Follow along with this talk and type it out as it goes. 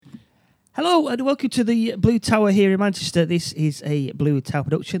Hello and welcome to the Blue Tower here in Manchester. This is a Blue Tower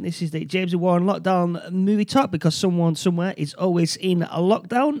production. This is the James and Warren Lockdown Movie Talk because someone somewhere is always in a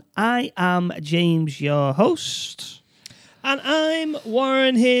lockdown. I am James, your host. And I'm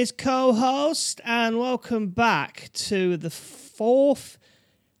Warren, his co-host, and welcome back to the fourth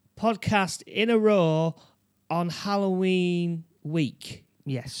podcast in a row on Halloween week.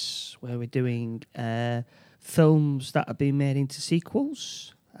 Yes, where we're doing films that have been made into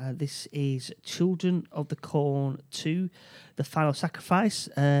sequels. This is Children of the Corn 2, The Final Sacrifice.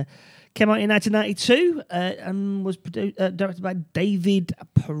 Came out in 1992 and was directed by David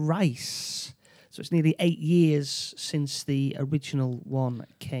Price. So it's nearly 8 years since the original one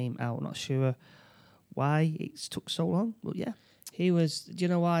came out. Not sure why it took so long, but yeah. He was. Do you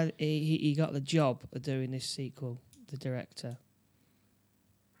know why he got the job of doing this sequel? The director.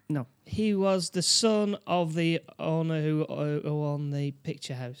 No. He was the son of the owner who owned the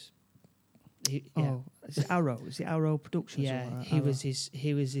picture house. Is it Arrow? Is it Arrow Productions? Yeah, he was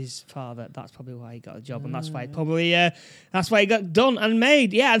his father. That's probably why he got a job, and that's why he got done and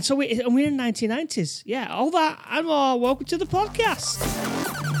made. Yeah, and so we're in 1990s. Yeah, all that and more. Welcome to the podcast.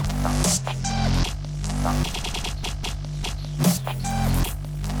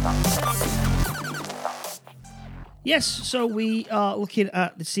 Yes, so we are looking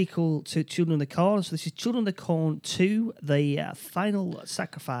at the sequel to Children of the Corn. So this is Children of the Corn 2, The Final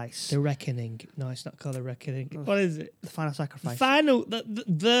Sacrifice. The Reckoning. No, it's not called The Reckoning. What is it? The Final Sacrifice.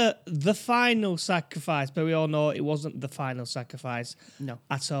 The Final Sacrifice, but we all know it wasn't the Final Sacrifice. No.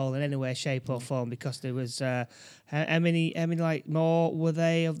 At all, in any way, shape or form, because there was how many like more were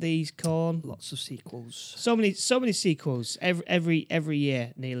they of these corn? Lots of sequels. So many sequels every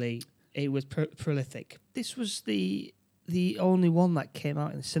year nearly. It was prolific. This was the only one that came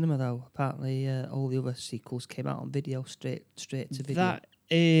out in the cinema, though. Apparently, all the other sequels came out on video, straight to video. That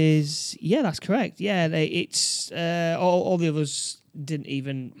is, yeah, that's correct. Yeah, it's all the others didn't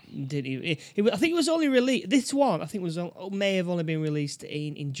even. I think it was only released. This one, I think, may have only been released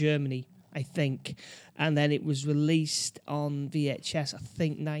in Germany, I think, and then it was released on VHS. I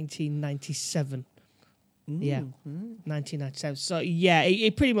think 1997. Yeah, 1997. So yeah,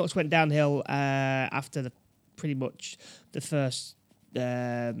 it pretty much went downhill after the first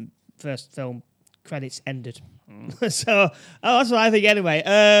film credits ended. So that's what I think anyway.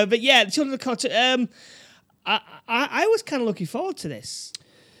 But yeah, Children of the Corn. I was kind of looking forward to this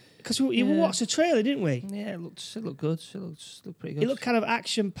because we watched the trailer, didn't we? Yeah, it looked good. It looked pretty good. It looked kind of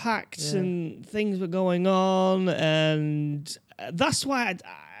action packed and things were going on, and that's why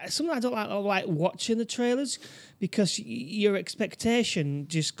something I don't like watching the trailers, because your expectation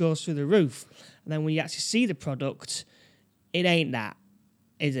just goes through the roof, and then when you actually see the product, it ain't that,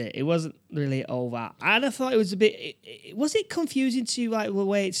 is it? It wasn't really all that, and I thought it was a bit. Was it confusing to you, like the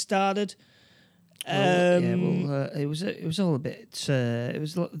way it started? It was all a bit. There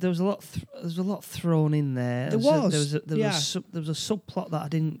was a lot thrown in there. There was a subplot that I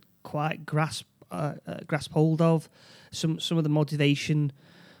didn't quite grasp hold of. Some of the motivation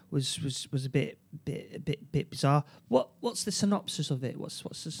was a bit bizarre. What's the synopsis of it? What's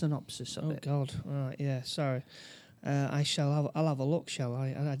the synopsis of it? Oh God! All right, yeah. Sorry. I'll have a look, shall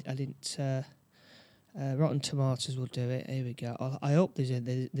I? I didn't. Rotten Tomatoes will do it. Here we go. I hope there's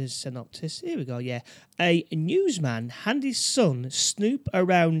a synopsis. Here we go. Yeah, a newsman and his son snoop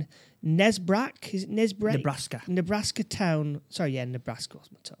around Nesbrak. Is it Nesbrak? Nebraska town. Sorry, yeah, Nebraska.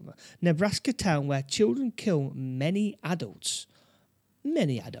 What's my talking about? Nebraska town where children kill many adults.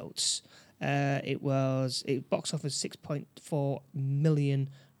 It box office £6.4 million.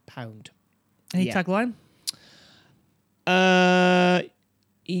 Any tagline?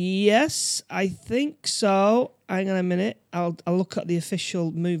 Yes, I think so. Hang on a minute. I'll look at the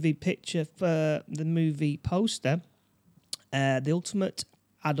official movie picture for the movie poster. The ultimate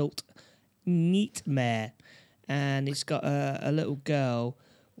adult nightmare, and it's got a little girl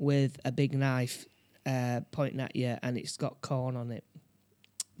with a big knife pointing at you, and it's got corn on it.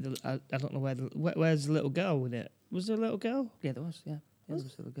 I don't know where's the little girl with it. Was there a little girl? Yeah, there was. Yeah. There was a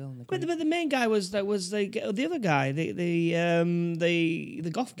little girl in the but the main guy was the other guy, the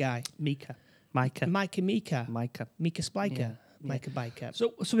goth guy, Micah Spiker. Yeah. Micah Biker.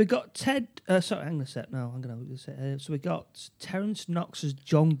 So we got Ted. Sorry, hang on a sec. No, I'm going to say. So we got Terence Knox as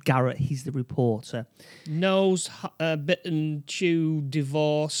John Garrett. He's the reporter. Nose bitten, chewed,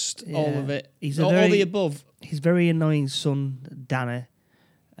 divorced, all of it. He's all the above. His very annoying son, Danny,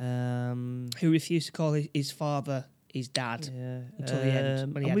 who refused to call his father his dad until the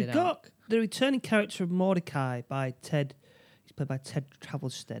end. When he and we've got the returning character of Mordecai by Ted. He's played by Ted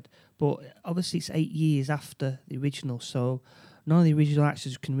Travelstead. But obviously it's 8 years after the original, so none of the original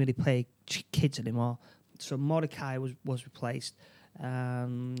actors can really play kids anymore. So Mordecai was replaced. The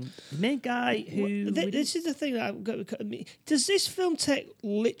main guy who this is the thing that I've got. Does this film take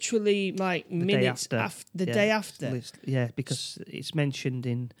literally like minutes after the day after? Yeah, because it's mentioned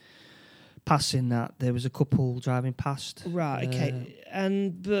in passing that there was a couple driving past. Right. Okay.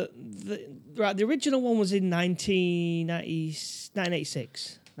 The original one was in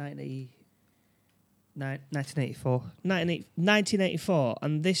 1986. 1984. 1984,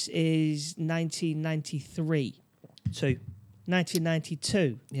 and this is 1993.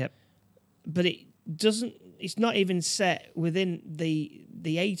 1992. Yep. But it doesn't. It's not even set within the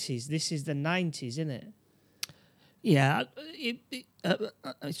 80s. This is the 90s, isn't it? Yeah,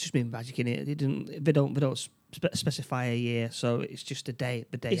 it's just been magic in it. They don't specify a year, so it's just the day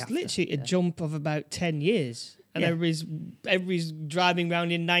after. It's literally a jump of about 10 years, and everybody's driving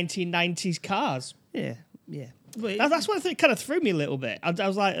around in 1990s cars. Yeah. That's one thing that kind of threw me a little bit. I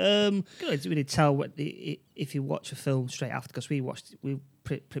was like, Good. We did tell if you watch a film straight after, because we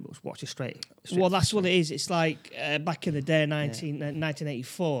pretty much watched it straight. Well, that's what it is. It's like back in the day,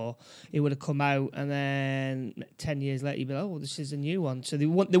 1984, it would have come out, and then 10 years later, you'd be like, oh, this is a new one. So they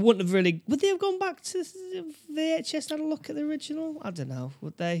wouldn't have really... Would they have gone back to VHS and had a look at the original? I don't know.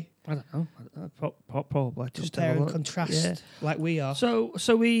 Would they? I don't know. Probably. Just compare and contrast like we are. So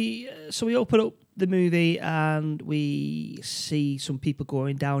we open up the movie and we see some people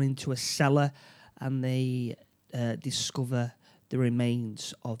going down into a cellar, and they discover the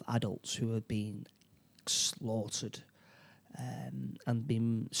remains of adults who have been slaughtered and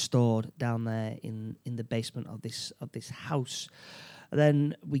been stored down there in the basement of this house. And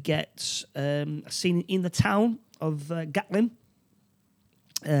then we get a scene in the town of Gatlin.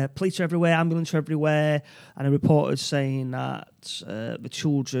 Police are everywhere, ambulance are everywhere, and a reporter saying that the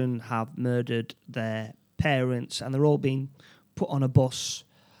children have murdered their parents, and they're all being put on a bus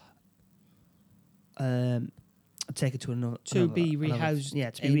and taken to another... To be rehoused. Yeah,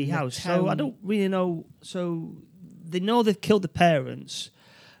 to be rehoused. So I don't really know. So they know they've killed the parents,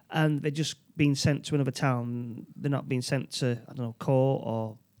 and they're just being sent to another town. They're not being sent to, I don't know, court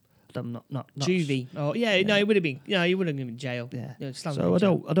or... Not juvie. Oh yeah, no, it would have been. No, you would have been in jail. Yeah. So I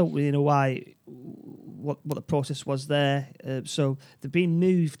don't really know why, what the process was there. So they've been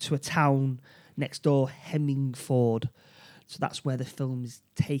moved to a town next door, Hemmingford. So that's where the film is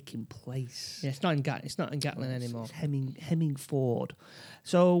taking place. Yeah, it's not in Gatlin anymore. It's Hemmingford.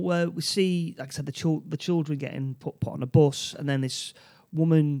 So we see, like I said, the children getting put on a bus, and then this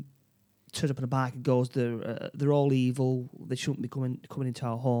woman turns up on a bike and goes, they're all evil. They shouldn't be coming into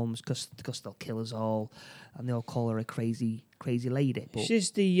our homes because they'll kill us all, and they all call her a crazy lady. But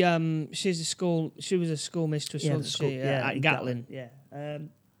she's the school. She was a school mistress, wasn't she? At Gatlin. Yeah.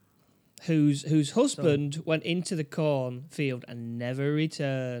 Whose husband went into the cornfield and never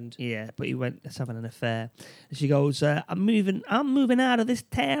returned. Yeah, but he went having an affair. And she goes, I'm moving out of this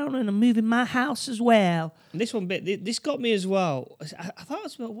town, and I'm moving my house as well. And this got me as well. I thought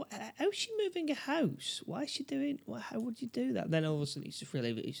as well, how's she moving a house? Why is she doing? How would you do that? Then all of a sudden it's just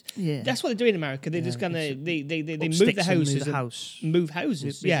really, that's what they do in America. They're just gonna they move the houses, move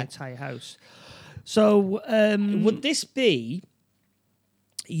houses, the entire house. So would this be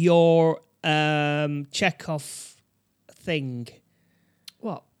your Chekhov thing?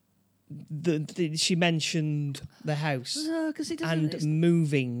 What? She mentioned the house and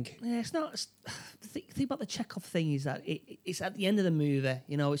moving. Yeah, it's not. The thing about the Chekhov thing is that it's at the end of the movie.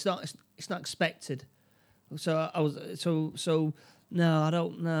 You know, it's not expected. So I was so. No, I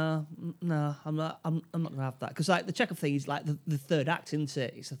don't. No, I'm not gonna have that, because like the Chekhov thing is like the third act, isn't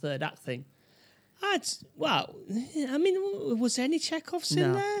it? It's the third act thing. Well, I mean, was there any Chekhovs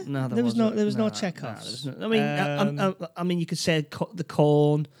in there? No, there was no Chekhovs. I mean, you could say the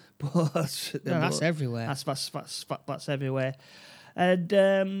corn, but that's everywhere. That's everywhere. And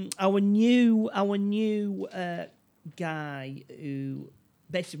our new guy who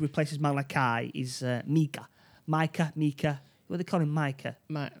basically replaces Malachi is Micah. What do they call him? Micah.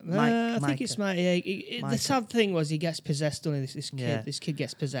 I think it's Micah. The sad thing was he gets possessed. Only this kid. Yeah. This kid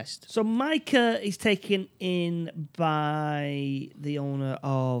gets possessed. So Micah is taken in by the owner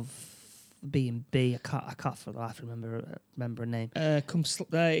of B&B. I can't for the life remember her name.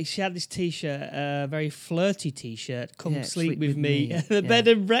 She had this T-shirt, a very flirty T-shirt. Come sleep with me. The bed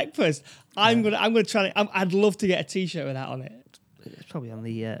and breakfast. I'm gonna try. I'd love to get a T-shirt with that on it. It's probably on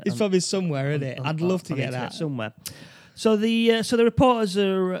the. It's probably somewhere, isn't it? I'd love to get that somewhere. So the reporters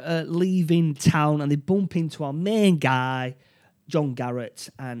are leaving town, and they bump into our main guy, John Garrett,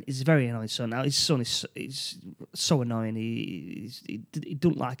 and he's a very annoying son. Now his son is so annoying. He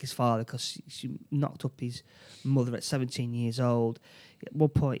don't like his father because he knocked up his mother at 17 years old. At one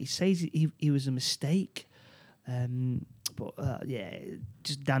point, he says he was a mistake. But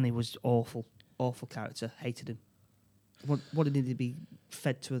just Danny was awful character. Hated him. Wanted him to be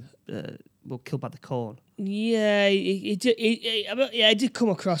fed to killed by the corn. Yeah, he did come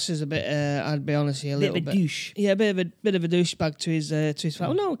across as a bit. I'd be honest here, a little bit. Douche. Yeah, a bit of a douchebag to his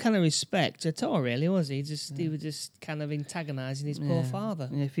father. No kind of respect at all, really, was he? He was just kind of antagonising his poor father.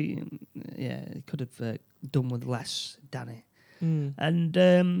 Yeah, he could have done with less, Danny. Mm.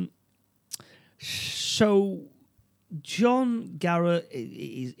 And so John Garrett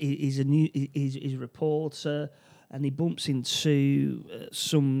is a reporter, and he bumps into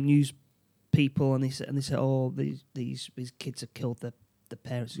some news people, and they say, "Oh, these kids have killed the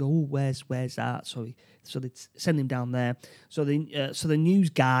parents." He goes, "Oh, where's that?" So they send him down there. So the news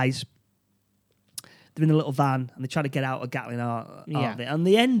guys, they're in a little van and they try to get out of Gatlin, out of it, and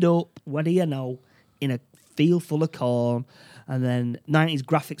they end up, what do you know, in a field full of corn. And then 90s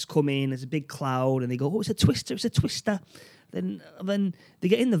graphics come in, there's a big cloud, and they go, "Oh, it's a twister." Then they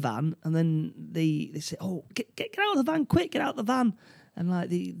get in the van, and then they say, "Oh, get out of the van, quick, get out of the van." And like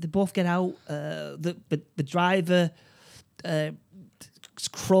they both get out. The driver is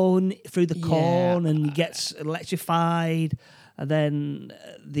crawling through the corn, and he gets electrified. And then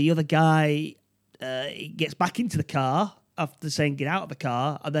the other guy he gets back into the car after saying "get out of the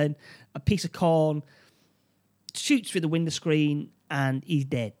car," and then a piece of corn shoots through the window screen, and he's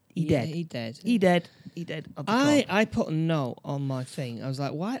dead. He dead. I put a note on my thing. I was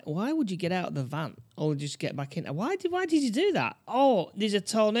like, why would you get out of the van or just get back in? Why did you do that? Oh, there's a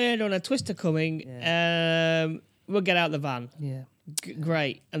tornado and a twister coming. Yeah. We'll get out of the van. Yeah.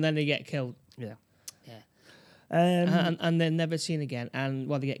 Great. And then they get killed. Yeah. Yeah. And they're never seen again. And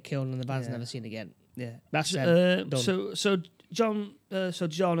they get killed and the van's never seen again. Yeah. That's done. So John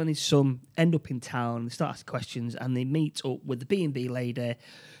and his son end up in town. They start asking questions, and they meet up with the B&B lady,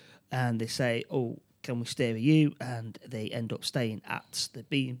 and they say, "Oh, can we stay with you?" And they end up staying at the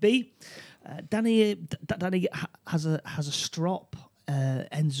B&B. Danny has a strop.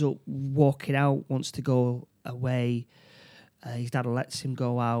 Ends up walking out. Wants to go away. His dad lets him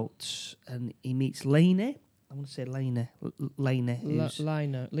go out, and he meets Lainey. I want to say Lainey. Lainey.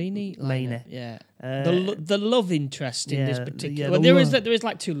 Yeah. The love interest in this particular. Yeah, there is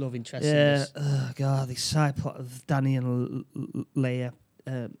like two love interests in this. Oh God, the side plot of Danny and Leia.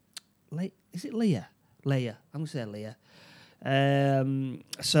 Is it Leia? Leia. I'm gonna say Leia.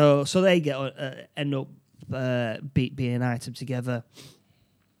 So they end up being an item together.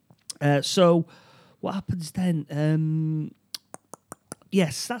 So what happens then?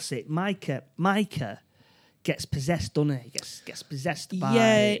 Yes, that's it. Micah gets possessed, doesn't he? Gets possessed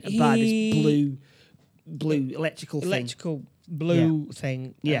by this blue electrical blue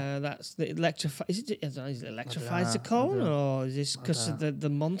thing. Yeah, that's the electrify. Is it electrifies the corn, or is this because of the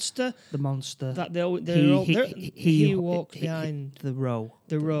monster? The monster that he who walks behind the row.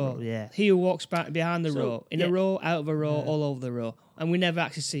 The row. Yeah. He who walks behind the row, in a row, out of a row, all over the row, and we never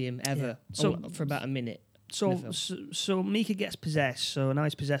actually see him ever. So for about a minute. So Micah gets possessed. So now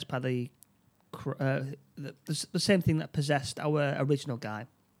he's possessed by the same thing that possessed our original guy.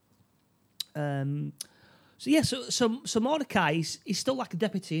 So Mordecai is still like a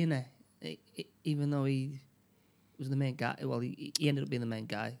deputy, isn't he? Even though he was the main guy. Well, he ended up being the main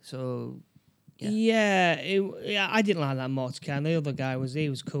guy. So I didn't like that Mordecai. And the other guy was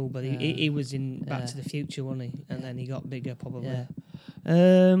cool, but he was in Back to the Future, wasn't he? And then he got bigger, probably. Yeah.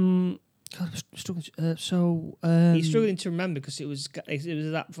 God, I'm struggling. He's struggling to remember because it was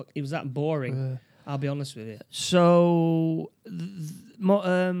that boring. I'll be honest with you. So,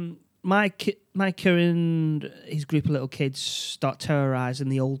 Micah and his group of little kids start terrorising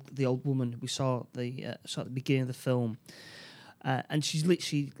the old woman we saw at the beginning of the film, and she's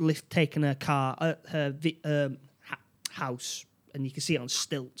literally taken her car, her house, and you can see it on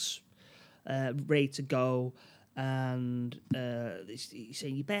stilts, ready to go. And he's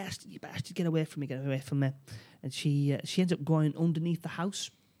saying, "You bastard, get away from me, And she ends up going underneath the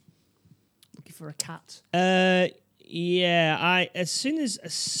house, looking for a cat. As soon as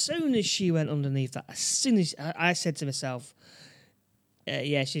she went underneath that, I said to myself,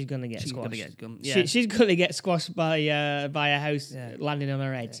 she's gonna get squashed. She's gonna get squashed by a house landing on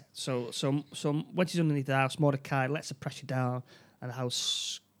her head. Yeah. So when she's underneath the house, Mordecai lets her pressure down, and the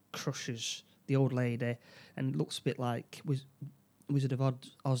house crushes the old lady, and it looks a bit like Wizard of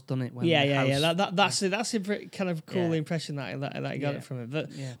Oz done it. When That's a pretty kind of cool impression that I got it from it.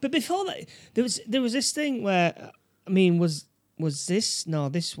 But before that, there was this thing where, I mean, was Was this? No,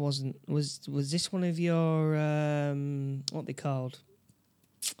 this wasn't. Was this one of your what they called?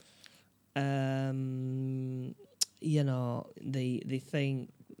 You know, the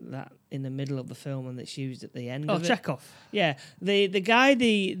thing that in the middle of the film and that's used at the end. Oh, of it. Chekhov. Yeah, the guy,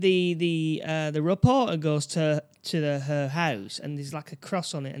 the reporter goes to her house and there's like a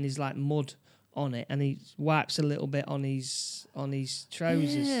cross on it and there's like mud on it and he wipes a little bit on his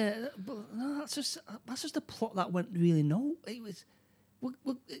trousers. Yeah, but no, that's just a plot that went really no. It was,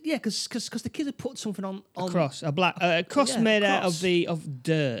 yeah, because the kid had put something on A cross, a cross Yeah, made out cross. of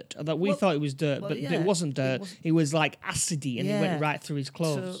dirt. That we thought it was dirt, but yeah, it wasn't dirt. it wasn't- It was like acidy, and it went right through his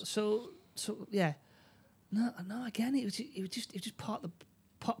clothes. So yeah, no. Again, it was just part of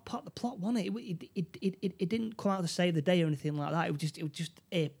the plot, wasn't it? It didn't come out to save the day or anything like that. It was just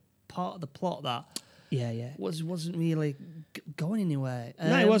a part of the plot that yeah. wasn't really going anywhere.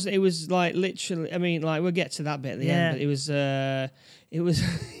 No, it wasn't. It was like literally. I mean, like we'll get to that bit at the end, but it was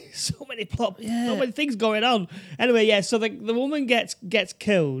so many so many things going on. Anyway, yeah. So the woman gets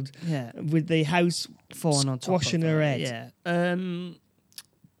killed. Yeah. With the house falling on top squashing of her head. Yeah.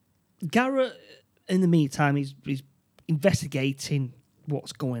 Garrett, in the meantime, he's investigating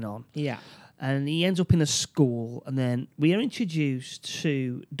what's going on. Yeah. And he ends up in a school, and then we are introduced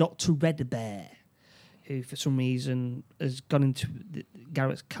to Dr. Red Bear, who for some reason has gone into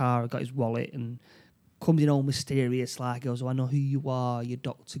Garrett's car, got his wallet, and comes in all mysterious, like goes, "Oh, I know who you are. You're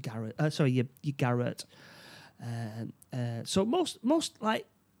Dr. Garrett. You're Garrett." So most like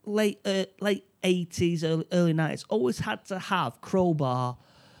late 80s, early 90s always had to have crowbar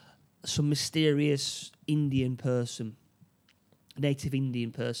some mysterious Indian person. Native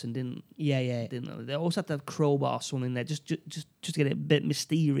Indian person didn't they always had to have crowbar someone in there just to get it a bit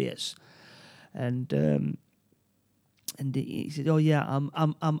mysterious, and he said, "Oh yeah,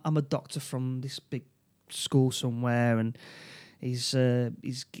 I'm a doctor from this big school somewhere," and he's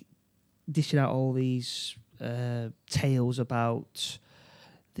dishing out all these tales about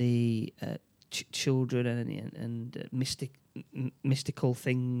the children and mystical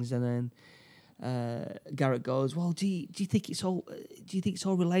things, and then. Garrett goes, "Well, do you think it's all? Do you think it's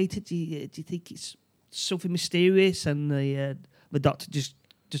all related? Do you think it's something mysterious?" And the doctor just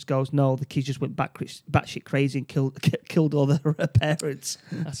goes, "No, the kids just went batshit crazy and killed all their parents."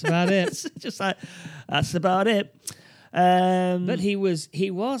 That's about it. It's just like that's about it. But he was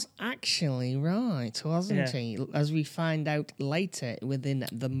actually right, wasn't he? As we find out later within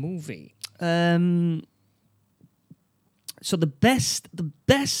the movie. So the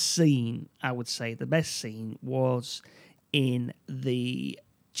best scene, I would say, was in the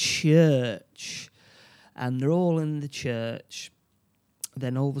church, and they're all in the church.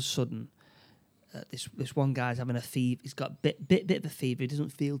 Then all of a sudden, this one guy's having a fever. He's got a bit of a fever. He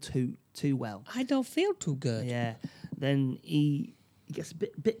doesn't feel too well. I don't feel too good. Yeah. Then he gets a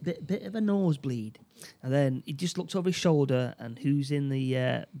bit of a nosebleed, and then he just looks over his shoulder, and who's in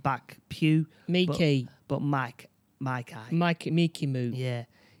the back pew? Mickey. But Mickey Moo. Yeah,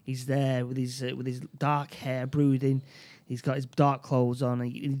 he's there with his dark hair brooding. He's got his dark clothes on,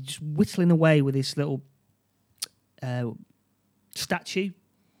 and he's just whittling away with this little statue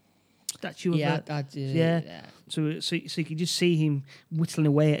of her. Yeah. So you can just see him whittling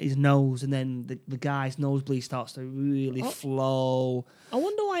away at his nose, and then the guy's nosebleed starts to really flow. I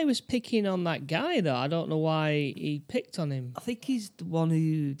wonder why he was picking on that guy, though. I don't know why he picked on him. I think he's the one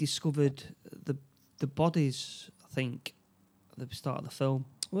who discovered the bodies. I think at the start of the film.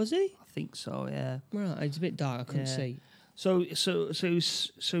 Was he? I think so. Yeah. Right. It's a bit dark. I couldn't see. So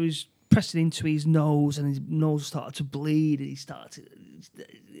he's pressing into his nose, and his nose started to bleed, and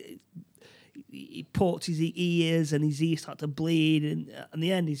he poked his ears, and his ears started to bleed, and in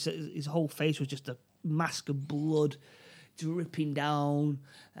the end, his whole face was just a mask of blood dripping down,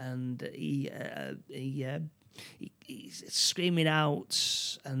 and he's screaming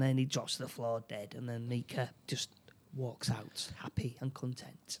out, and then he drops to the floor dead, and then Mika just walks out happy and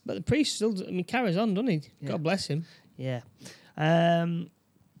content. But the priest still, carries on, doesn't he? Yeah. God bless him. Yeah.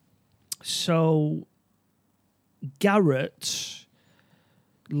 So Garrett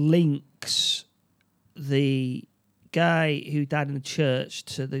links the guy who died in the church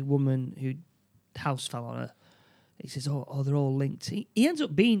to the woman who house fell on her. He says, "Oh, they're all linked." He ends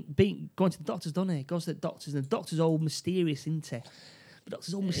up being going to the doctors, doesn't he? He goes to the doctors, and the doctor's all mysterious, isn't he? The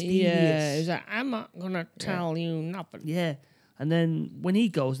doctor's all mysterious. Yeah, he's like, "I'm not gonna tell you nothing." Yeah, and then when he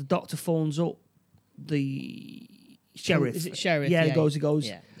goes, the doctor phones up the sheriff. Is it sheriff? Yeah, he goes.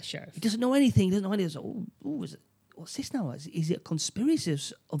 Yeah, the sheriff. He doesn't know anything. He doesn't know anything. He's like, what's this now? Is it a conspiracy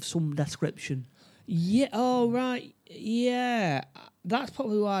of some description? Yeah. Oh, right. Yeah. That's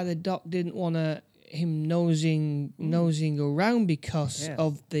probably why the doc didn't want to him nosing around because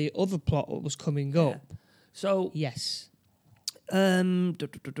of the other plot that was coming up. So Yes. So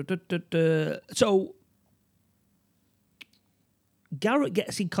Garrett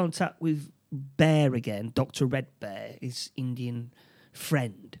gets in contact with Bear again, Dr. Red Bear, his Indian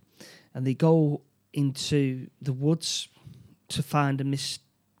friend, and they go into the woods to find a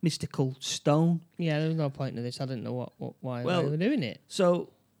mystical stone. Yeah, there was no point to this. I didn't know why Well, they were doing it. So,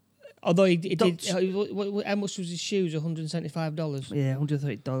 Although he did, how much was his shoes? $175. yeah,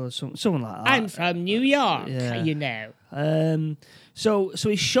 $130, something like that. I'm from New York, Yeah. you know. So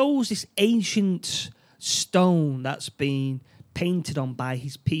he shows this ancient stone that's been painted on by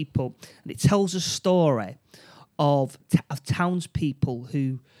his people, and it tells a story of townspeople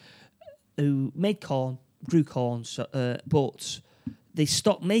who made corn, grew corn, but they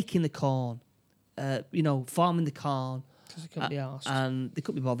stopped making the corn, farming the corn. Because it couldn't be asked. And they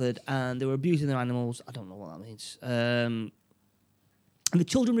couldn't be bothered, and they were abusing their animals. I don't know what that means. And the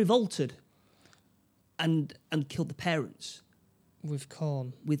children revolted and killed the parents With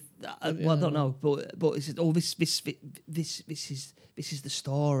corn. with. I don't know, but it said, "Oh, this is the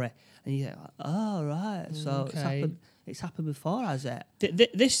story," and you're like, "Oh, right." So it's happened before, has it?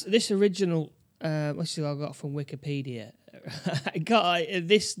 This original, what's I got from Wikipedia. I got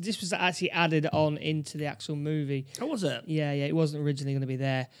this was actually added on into the actual movie. How was it? Yeah, it wasn't originally going to be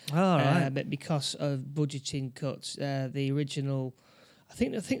there. Oh, right. But because of budgeting cuts, the original, I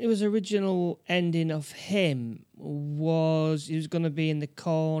think there was original ending of him was he was going to be in the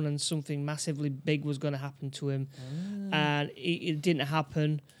corn and something massively big was going to happen to him, and it didn't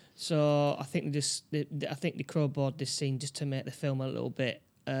happen. So I think they crowbarred this scene just to make the film a little bit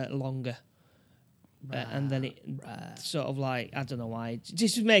longer. And then it sort of like, I don't know why,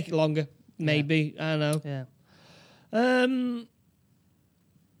 just to make it longer, maybe. I don't know. Yeah.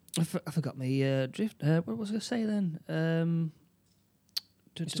 I forgot my drift. What was I going to say then?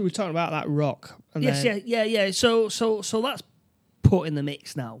 So we're talking about that rock. And Yes, then, yeah. So that's put in the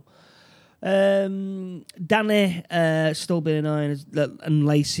mix now. Danny still being annoying, and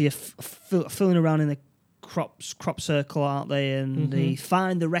Lacey are fooling around in the crop circle, aren't they? And they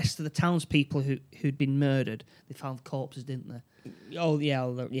find the rest of the townspeople who'd been murdered. They found corpses, didn't they? Oh yeah,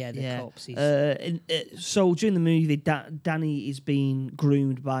 the corpses. So during the movie, Danny is being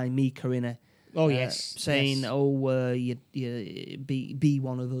groomed by Mika in saying, yes. "Oh, you be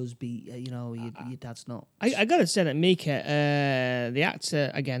one of us. Your dad's not." I gotta say that Mika, the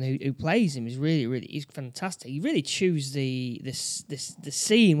actor again who plays him, is he's fantastic. He really chews the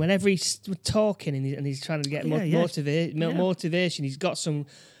scene whenever he's talking and he's trying to get motivation. He's got some.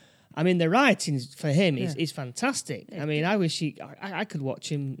 I mean, the writing for him is fantastic. I mean, I wish I could watch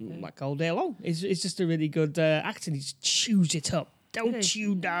him like all day long. It's just a really good acting. He just chews it up. Don't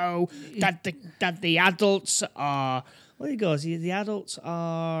you know that the adults are? Well, he goes. The adults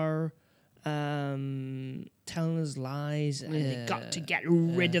are telling us lies, and they got to get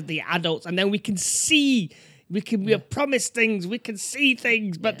rid of the adults, and then we can see. We are promised things. We can see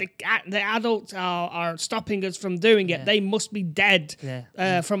things, but the adults are stopping us from doing it. They must be dead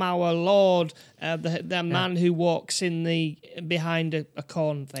from our Lord, the man who walks in behind a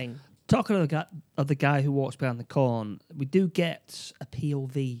corn thing. Talking of the guy who walks behind the corn, we do get a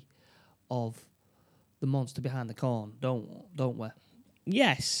POV of the monster behind the corn, don't we?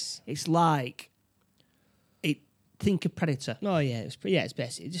 Yes, it's like think of Predator. Oh yeah, it's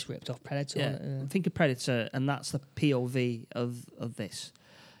basically just ripped off Predator. Yeah. Think of Predator, and that's the POV of this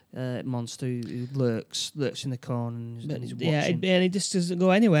monster who lurks in the corn and he's watching. Yeah, and he just doesn't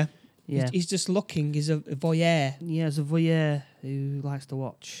go anywhere. Yeah, he's just looking. He's a voyeur. Yeah, he's a voyeur who likes to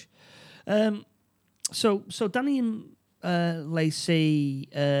watch. So Danny and Lacey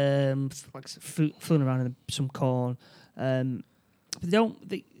fooling around in some corn, but they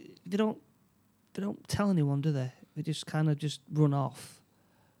don't tell anyone, do they? They just kind of just run off.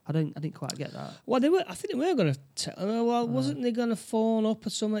 I didn't quite get that. Well, I think they were going to tell. Well, wasn't they going to phone up or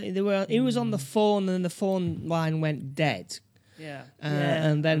something? He was on the phone, and then the phone line went dead. Yeah.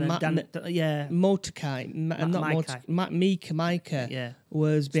 And then Micah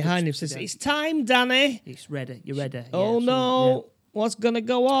was behind him. Says, "It's time, Danny. It's ready. You're ready." Oh no! What's gonna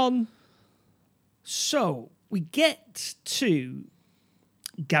go on? So we get to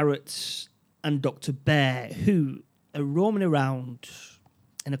Garrett and Dr. Bear, who are roaming around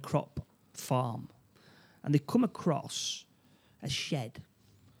in a crop farm, and they come across a shed,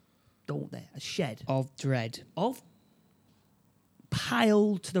 don't they? A shed of dread,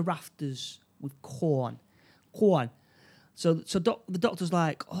 piled to the rafters with corn. So the doctor's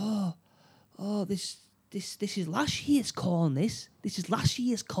like, oh, this this is last year's corn. This is last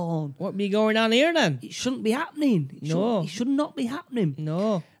year's corn. What be going on here then? It shouldn't be happening. No. It should not be happening.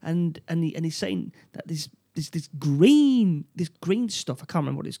 No. And he's saying that this green stuff. I can't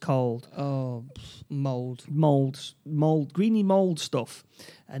remember what it's called. Oh, mold, greeny mold stuff.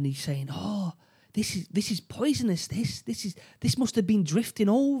 And he's saying, oh, this is poisonous. This must have been drifting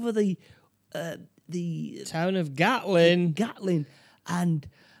over the town of Gatlin.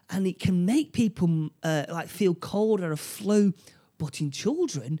 And it can make people like feel cold or a flu, but in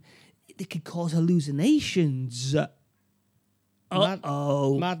children, it could cause hallucinations.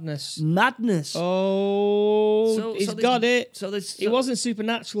 Madness. Oh, he's got it. It wasn't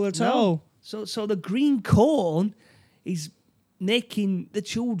supernatural at all. So the green corn is making the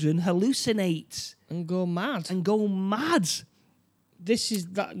children hallucinate and go mad. This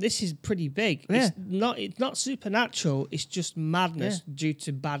is pretty big. Yeah. It's not supernatural. It's just madness due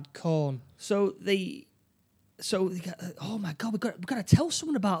to bad corn. So they got, oh my God, we've got to tell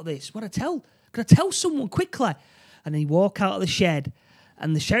someone about this. Got to tell someone quickly. And they walk out of the shed,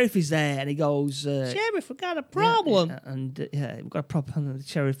 and the sheriff is there, and he goes, "Sheriff, we've got a problem." We've got a problem. And the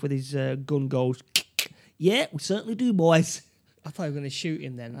sheriff with his gun goes, "Yeah, we certainly do, boys." I thought you were going to shoot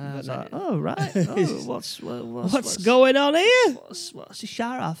him then. I was like, "Oh right, oh, what's going on here? What's the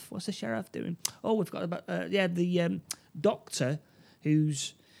sheriff? What's the sheriff doing?" Oh, we've got about the doctor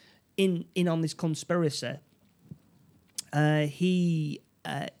who's in on this conspiracy. He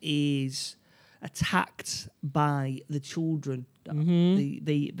is attacked by the children. Mm-hmm.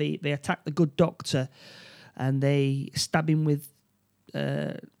 They attack the good doctor, and they stab him with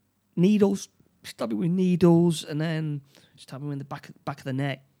needles. And then stab him in the back of the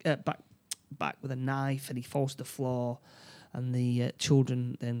neck, back with a knife, and he falls to the floor. And the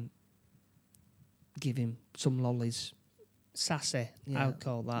children then give him some lollies. Sassy, I would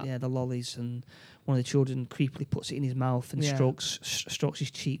call that. Yeah, the lollies, and one of the children creepily puts it in his mouth and strokes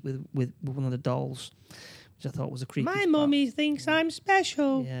his cheek with one of the dolls, which I thought was a creepy. My mummy thinks I'm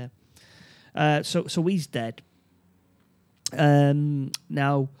special. Yeah. So he's dead.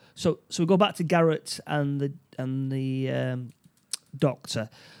 Now, so we go back to Garrett and the doctor.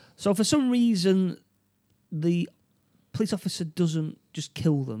 So for some reason, the police officer doesn't just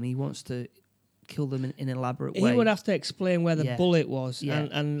kill them. He wants to kill them in an elaborate way. He would have to explain where the bullet was, Yeah.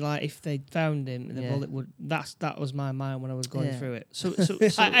 and like if they found him, the bullet would. That was my mind when I was going through it. So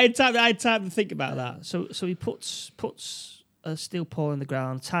I had time to think about that. So he puts a steel pole in the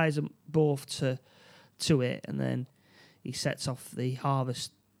ground, ties them both to it, and then he sets off the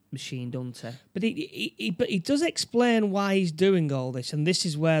harvest machine, doesn't he? But he does explain why he's doing all this, and this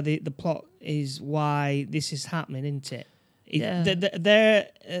is where the plot is why this is happening, isn't it?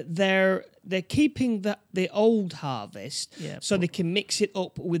 They're keeping the old harvest so they can mix it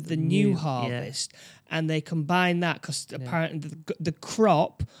up with the new harvest, and they combine that because apparently the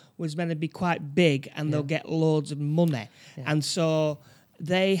crop was meant to be quite big, and they'll get loads of money, and so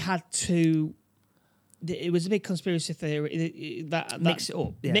they had to. It was a big conspiracy theory that mix it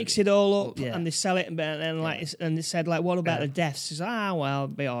up, mix it all up, and they sell it, and they said like, what about the deaths? He says, well, it'll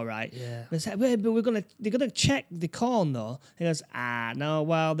be all right. Yeah. They said, but they're gonna check the corn though. He goes, no,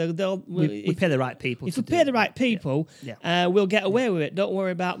 well, we pay the right people. If we pay the right people, we'll get away with it. Don't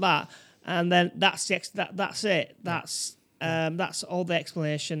worry about that. And then that's it. That's all the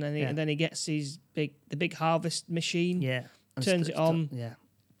explanation. And then he gets the big harvest machine. Yeah. Turns it on. Yeah.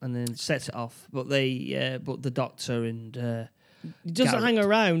 And then sets it off, but the doctor and he doesn't Garrett, hang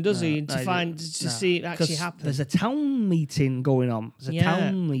around, does he? To see it actually happen. There's a town meeting going on.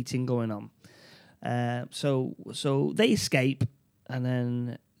 So they escape, and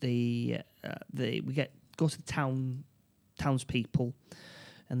then go to the townspeople,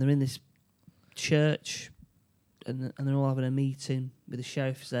 and they're in this church, and they're all having a meeting with the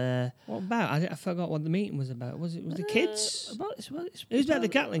sheriff's there. What about? I forgot what the meeting was about. Was it the kids? It was about the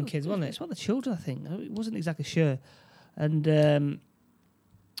Gatlin kids, wasn't it? It's about the children, I think. It wasn't exactly sure. And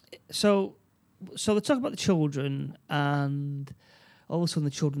so they talk about the children, and all of a sudden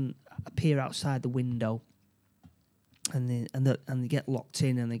the children appear outside the window, and they get locked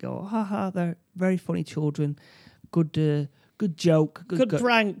in, and they go, "Ha ha! They're very funny children. Good joke. Good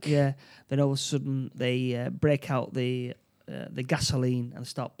prank." Yeah. Then all of a sudden they break out the gasoline and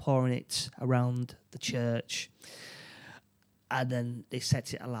start pouring it around the church, and then they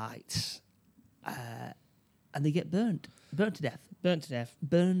set it alight, and they get burned to death. Burned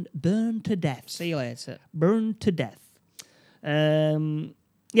to death. See you later. Burned to death.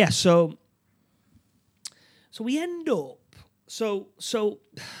 So we end up. So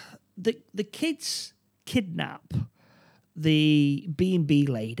the kids kidnap the B&B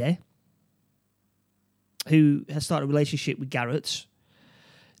lady, who has started a relationship with Garrett.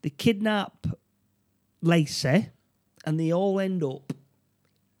 They kidnap Lacey, and they all end up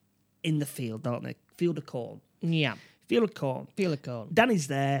in the field, don't they? Field of corn. Yeah. Field of corn. Feel a cone. Danny's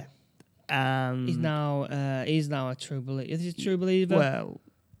there. He's now a true believer. Is he a true believer? Well,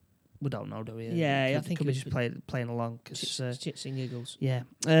 we don't know, do we? Yeah, I think could be it just playing along. 'Cause, Chits and giggles. yeah.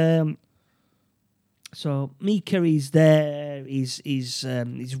 So Mika is there. He's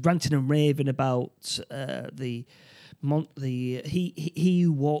ranting and raving about he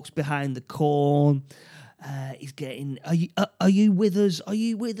who walks behind the corn. He's getting, are you with us? Are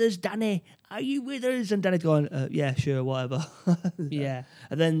you with us, Danny? Are you with us? And Danny's going, yeah, sure, whatever. Yeah.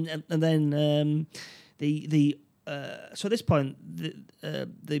 And then so at this point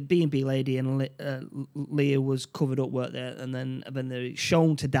the B&B lady and Leah was covered up, weren't there? And then they're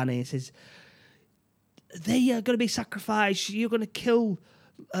shown to Danny and says, they are going to be sacrificed. You're going to kill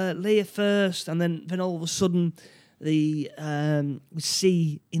Leah first. And then all of a sudden we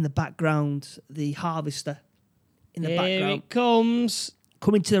see in the background the harvester in the background. Here it comes.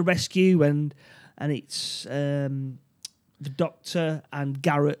 Coming to the rescue, and it's the doctor and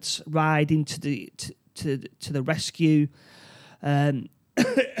Garrett ride into to the rescue, and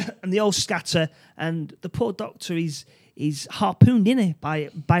they all scatter, and the poor doctor is harpooned in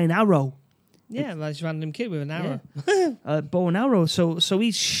by an arrow. Yeah, like this random kid with an arrow. Yeah. Bow and arrow. So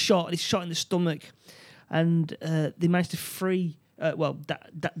he's shot. He's shot in the stomach, and they managed to free.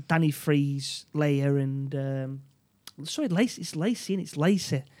 Danny frees Leia and. Sorry, Lacey. It's Lacey, and it's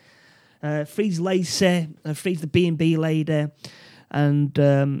Lacey. Frees Lacey, frees the B&B lady,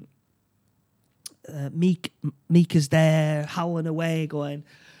 and Mika's there howling away, going,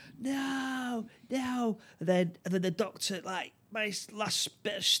 "No, no!" And then the doctor, like by his last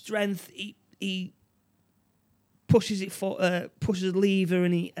bit of strength, he pushes the lever,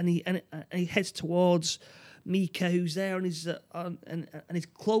 and he heads towards Mika, who's there, and his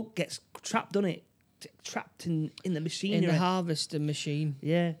cloak gets trapped on it. Trapped in the machinery. In the harvester machine.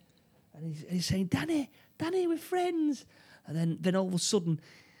 Yeah. And he's saying, Danny, we're friends. And then all of a sudden,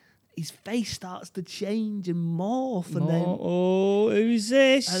 his face starts to change and morph. And then, who's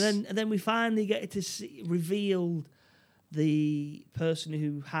this? And then we finally get to reveal the person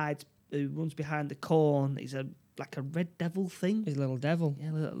who runs behind the corn. He's like a red devil thing. His little devil.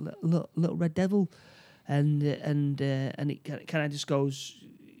 Yeah, little red devil. And it kind of just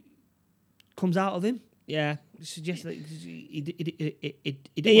comes out of him. Yeah. Suggests that he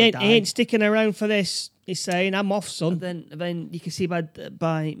ain't sticking around for this. He's saying, "I'm off, son." And then you can see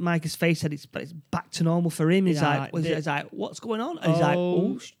by Micah's face that it's back to normal for him. He's like, "What's going on?" And he's like,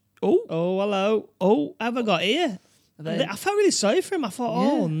 "Oh, hello. Oh, have I got here?" I felt really sorry for him. I thought,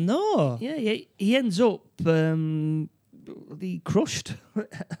 "Oh no." Yeah, he ends up crushed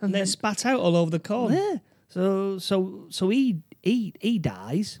and then spat out all over the corn. Yeah. So he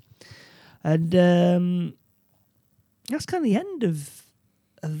dies. And that's kind of the end of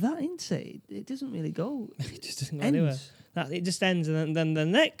that, isn't it? It doesn't really go. It just doesn't go anywhere. It just ends, and then the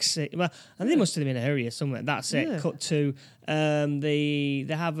next. They must have been in a hurry or something. That's it. Yeah. Cut to they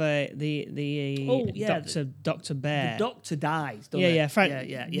have Dr. Bear. The doctor dies. Yeah.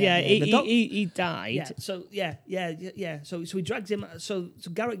 He died. Yeah. So yeah. So he drags him. So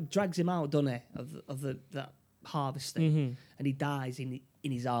Garrett drags him out, doesn't he, of that harvesting, and he dies in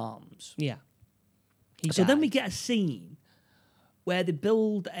his arms. Yeah. So then we get a scene where they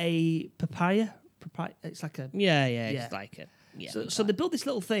build a papaya. It's like a... Yeah. It's like a... Yeah. So they build this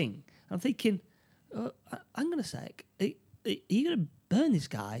little thing. I'm thinking, hang on a sec. Are you going to burn this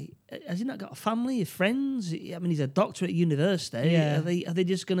guy? Has he not got a family, friends? I mean, he's a doctor at university. Yeah. Are they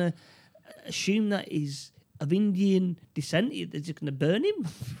just going to assume that he's of Indian descent? They're just going to burn him?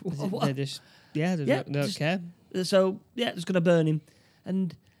 They don't care. So, yeah, just going to burn him.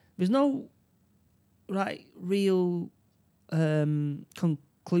 And there's no real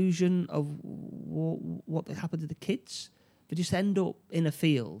conclusion of what happened to the kids. They just end up in a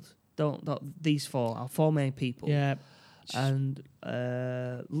field. Don't these our four main people? Yeah. And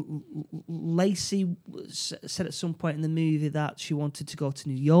Lacey said at some point in the movie that she wanted to go to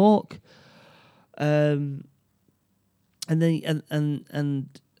New York. And they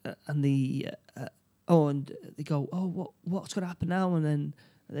go, what's going to happen now? And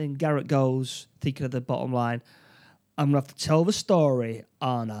then Garrett goes, thinking of the bottom line, I'm going to have to tell the story,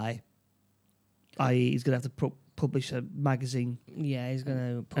 aren't I? I.e., he's going to have to publish a magazine. Yeah, he's going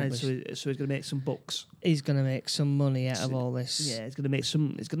to publish. So he's going to make some books. He's going to make some money out of all this. Yeah, he's going to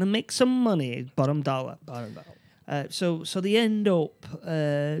make some money, bottom dollar. So they end up,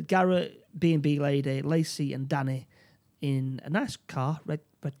 Garrett, B&B lady, Lacey and Danny in a nice car, red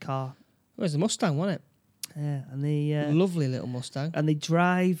car. It was a Mustang, wasn't it? Yeah, and they Lovely little Mustang. and they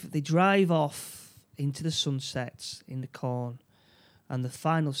drive off into the sunset in the corn, and the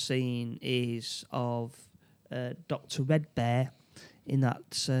final scene is of Dr. Red Bear in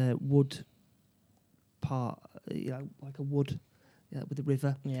that wood part, like a wood with the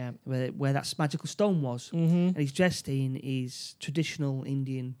river, Yeah. where that magical stone was, and he's dressed in his traditional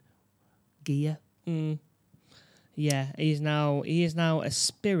Indian gear. Yeah, he is now a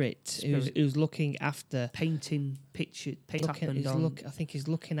spirit. Who's looking after Painting picture, I think he's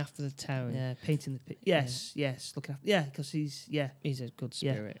looking after the town. Yeah, painting the yes, looking after because he's He's a good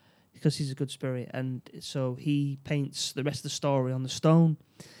spirit. because he's a good spirit, and so he paints the rest of the story on the stone,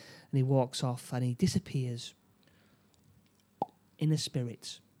 and he walks off and he disappears in a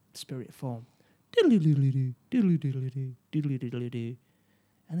spirit form. Diddly-diddly-doo, diddly-diddly-doo, diddly-diddly-doo.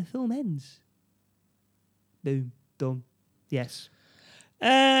 And the film ends. Boom, done. Yes.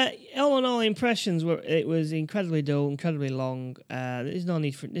 All in all, impressions it was incredibly dull, incredibly long. There's no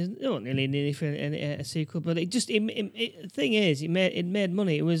not really need for a sequel, but the thing is, it made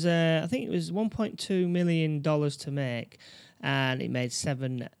money. It was I think it was $1.2 million to make, and it made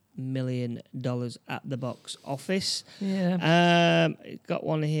 $7 million at the box office. Yeah. It got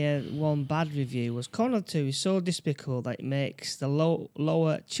one bad review was Corner 2 is so despicable that it makes the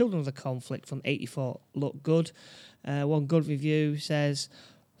lower Children of the Conflict from '84 look good. One good review says,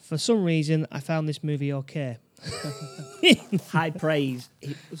 for some reason I found this movie okay. High praise.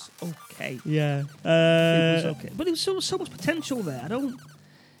 It was okay. Yeah. It was okay. But there was so much potential there. There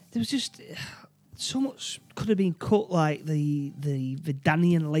was just so much could have been cut, like the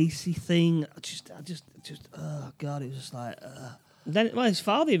Danny and Lacey thing. I just oh god, it was just like Then his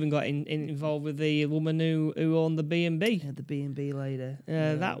father even got involved with the woman who owned the B&B. the B&B lady.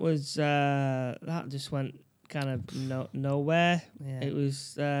 That was that just went kind of nowhere. Yeah. It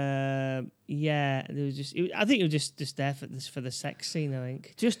was there was just I think it was just there for the sex scene. I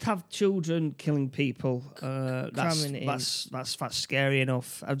think Just have children killing people. Cramming it in. That's scary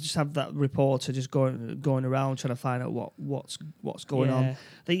enough. I just have that reporter just going around trying to find out what's going on.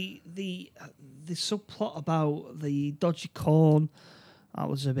 The subplot about the dodgy corn that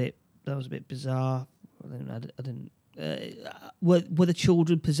was a bit bizarre. I didn't. Were the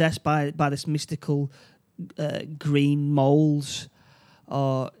children possessed by this mystical green moles?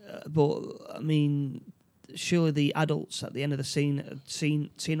 But I mean, surely the adults at the end of the scene had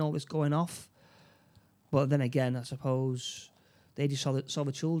seen all this going off. But then again, I suppose they just saw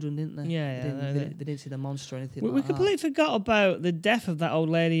the children, didn't they? Yeah, They didn't see the monster or anything. we completely forgot about the death of that old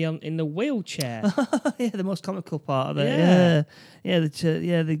lady in the wheelchair. Yeah, the most comical part of it.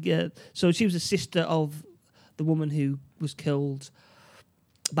 Yeah. So she was the sister of the woman who was killed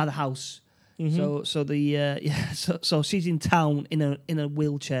by the house. Mm-hmm. So she's in town in a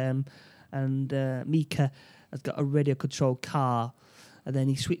wheelchair, and Mika has got a radio controlled car, and then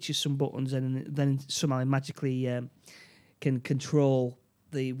he switches some buttons, and then somehow magically can control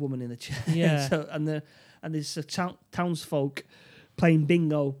the woman in the chair. Yeah. And there's townsfolk playing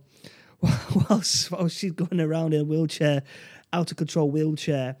bingo while she's going around in a wheelchair, out of control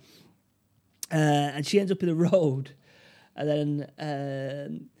wheelchair, and she ends up in the road, and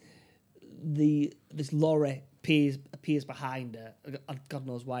then this lorry appears behind her. God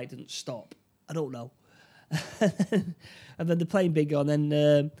knows why it didn't stop. I don't know. And then they're playing bingo, and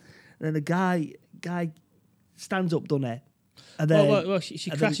then the guy stands up, doesn't he? And then,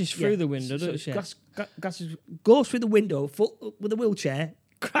 she crashes through the window, doesn't she? Goes through the window with a wheelchair,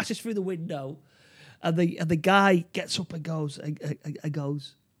 crashes through the window, and the guy gets up and goes,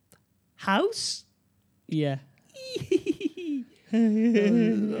 house? Yeah.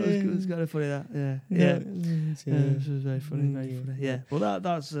 It was kind of funny that, yeah. It was very funny, very funny. Yeah, well, that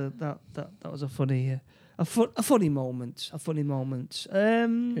was a funny, a funny moment,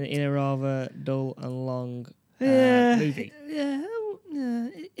 In a rather dull and long movie. Yeah.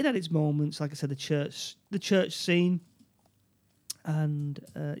 It had its moments, like I said, the church scene, and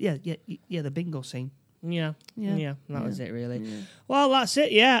the bingo scene. Yeah. That was it, really. Yeah. Well, that's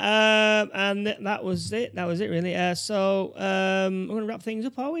it. Yeah, and that was it. That was it, really. So we're going to wrap things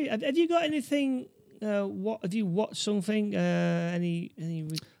up, are we? Have you got anything? What have you watched? Something? Any?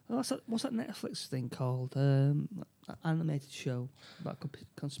 What's that Netflix thing called? Animated show about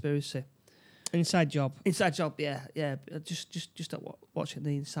conspiracy. Inside Job. Inside Job. Yeah. Just watching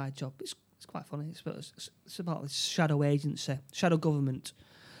the Inside Job. It's quite funny. It's about this shadow agency, shadow government,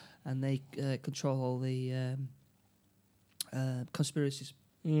 and they control all the conspiracies.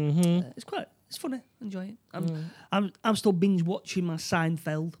 Mm-hmm. It's funny. Enjoy it. I'm still binge watching my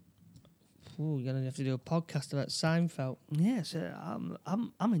Seinfeld. Ooh, you're gonna have to do a podcast about Seinfeld. Yes,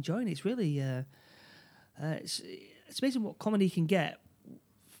 I'm enjoying it. It's really It's amazing what comedy can get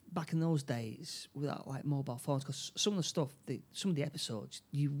back in those days without like mobile phones, because some of the stuff, some of the episodes,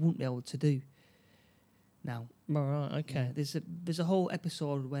 you wouldn't be able to do now. All right, okay. Yeah, there's a whole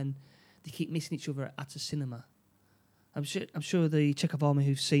episode when they keep missing each other at a cinema. I'm sure the Chekhov army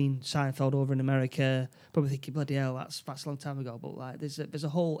who've seen Seinfeld over in America probably thinking, bloody hell, that's a long time ago. But like, there's a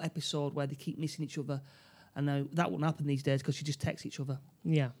whole episode where they keep missing each other, and now that wouldn't happen these days because you just text each other.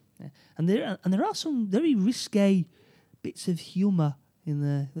 Yeah. And there are some very risque bits of humour in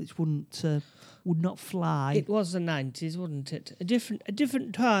there which would not fly. It was the 90s, wasn't it? A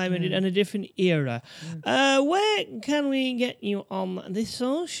different time and a different era. Where can we get you on the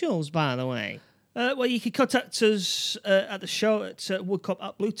socials, by the way? Well, you can contact us at the show at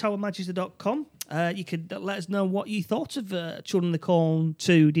woodcop@bluetowermagister.com. You could let us know what you thought of Children of the Corn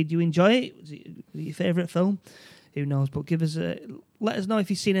 2. Did you enjoy it? Was it your favourite film? Who knows? But let us know if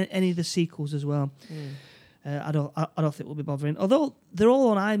you've seen any of the sequels as well. I don't think we'll be bothering. Although they're all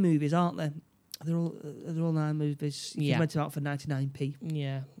on iMovies, aren't they? They're all on iMovies. You can rent them out for 99p.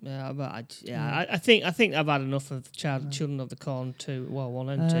 I think I've had enough of Children of the Corn 2. Well, 1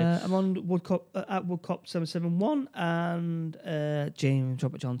 and 2. I'm on Woodcop at Woodcop771 and James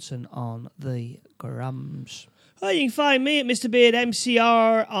Robert Johnson on the grams. You can find me at Mr. Beard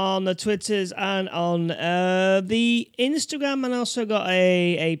MCR on the Twitters and on the Instagram, and also got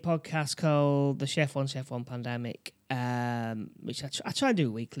a podcast called The Chef 1 Pandemic, which I try to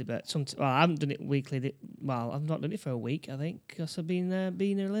do weekly, but I haven't done it weekly. I've not done it for a week, I think, because I've been a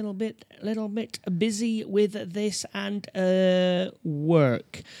little bit busy with this and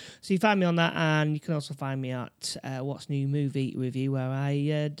work. So you find me on that, and you can also find me at What's New Movie Review, where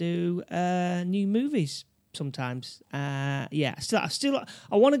I do new movies. Sometimes, I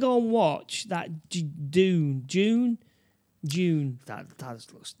want to go and watch that June. That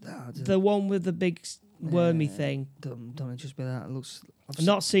looks the one with the big wormy thing. Don't interest me. That looks. I've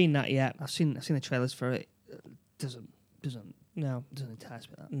not seen that yet. I've seen the trailers for it. Doesn't entice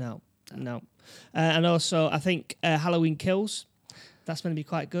me. That no. And also, I think Halloween Kills. That's going to be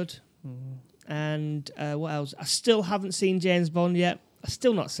quite good. And what else? I still haven't seen James Bond yet. I've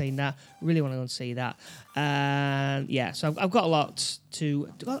still not seen that. Really want to go and see that. So I've got a lot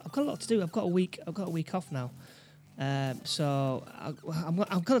to do. I've got a week off now. So I've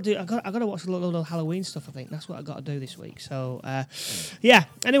got to watch a lot of Halloween stuff. I think that's what I've got to do this week. So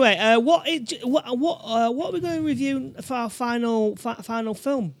Anyway, what are we going to review for our final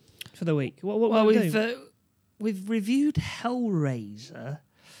film for the week? We've reviewed Hellraiser.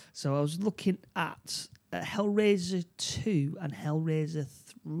 So I was looking at Hellraiser 2 and Hellraiser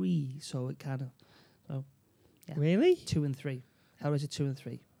 3. So it kind of Really? 2 and 3. Hellraiser 2 and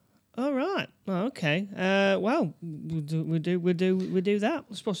 3. All right. Oh, okay. We'll do that.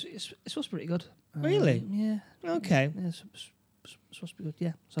 It's supposed to be pretty good. Really? Yeah. Okay. Yeah, it's supposed to be good.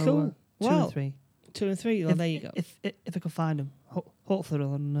 Yeah. So, cool. 2 and 3. 2 and 3. Well, there you go. If I can find them, hopefully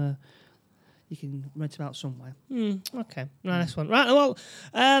on. You can rent them out somewhere. Okay. Nice one. Right. Well,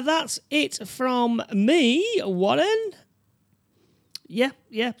 that's it from me, Warren. Yeah.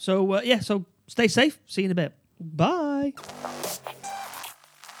 So So stay safe. See you in a bit. Bye.